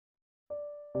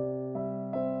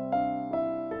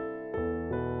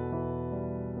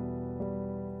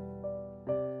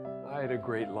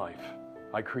great life.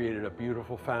 I created a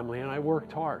beautiful family and I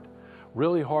worked hard,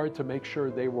 really hard to make sure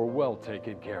they were well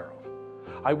taken care of.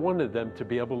 I wanted them to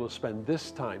be able to spend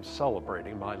this time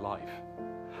celebrating my life.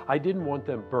 I didn't want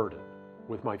them burdened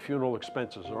with my funeral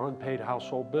expenses or unpaid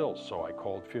household bills, so I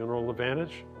called Funeral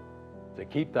Advantage to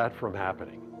keep that from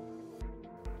happening.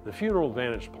 The Funeral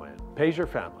Advantage plan pays your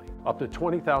family up to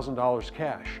 $20,000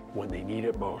 cash when they need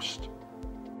it most.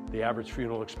 The average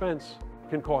funeral expense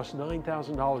can cost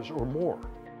 $9,000 or more,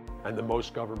 and the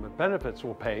most government benefits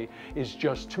will pay is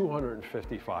just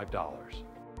 $255.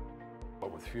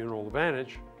 But with Funeral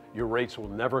Advantage, your rates will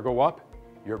never go up,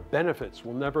 your benefits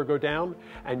will never go down,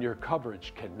 and your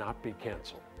coverage cannot be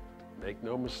canceled. Make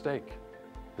no mistake,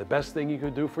 the best thing you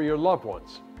could do for your loved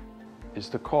ones is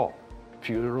to call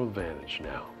Funeral Advantage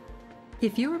now.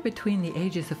 If you are between the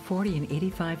ages of 40 and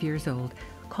 85 years old,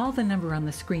 call the number on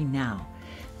the screen now.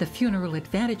 The Funeral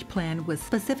Advantage plan was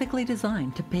specifically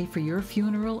designed to pay for your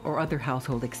funeral or other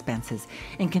household expenses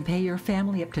and can pay your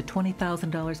family up to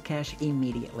 $20,000 cash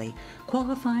immediately.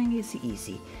 Qualifying is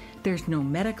easy. There's no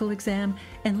medical exam,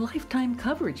 and lifetime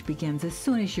coverage begins as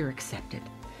soon as you're accepted.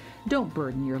 Don't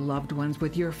burden your loved ones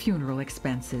with your funeral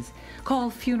expenses.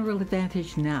 Call Funeral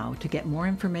Advantage now to get more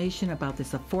information about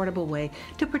this affordable way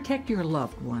to protect your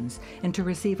loved ones and to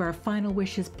receive our Final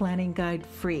Wishes Planning Guide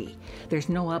free. There's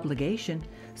no obligation,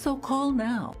 so call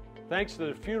now. Thanks to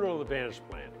the Funeral Advantage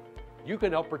plan, you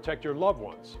can help protect your loved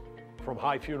ones from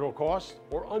high funeral costs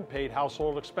or unpaid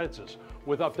household expenses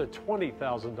with up to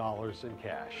 $20,000 in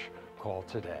cash. Call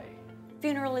today.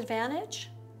 Funeral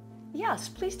Advantage? Yes,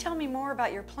 please tell me more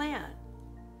about your plan.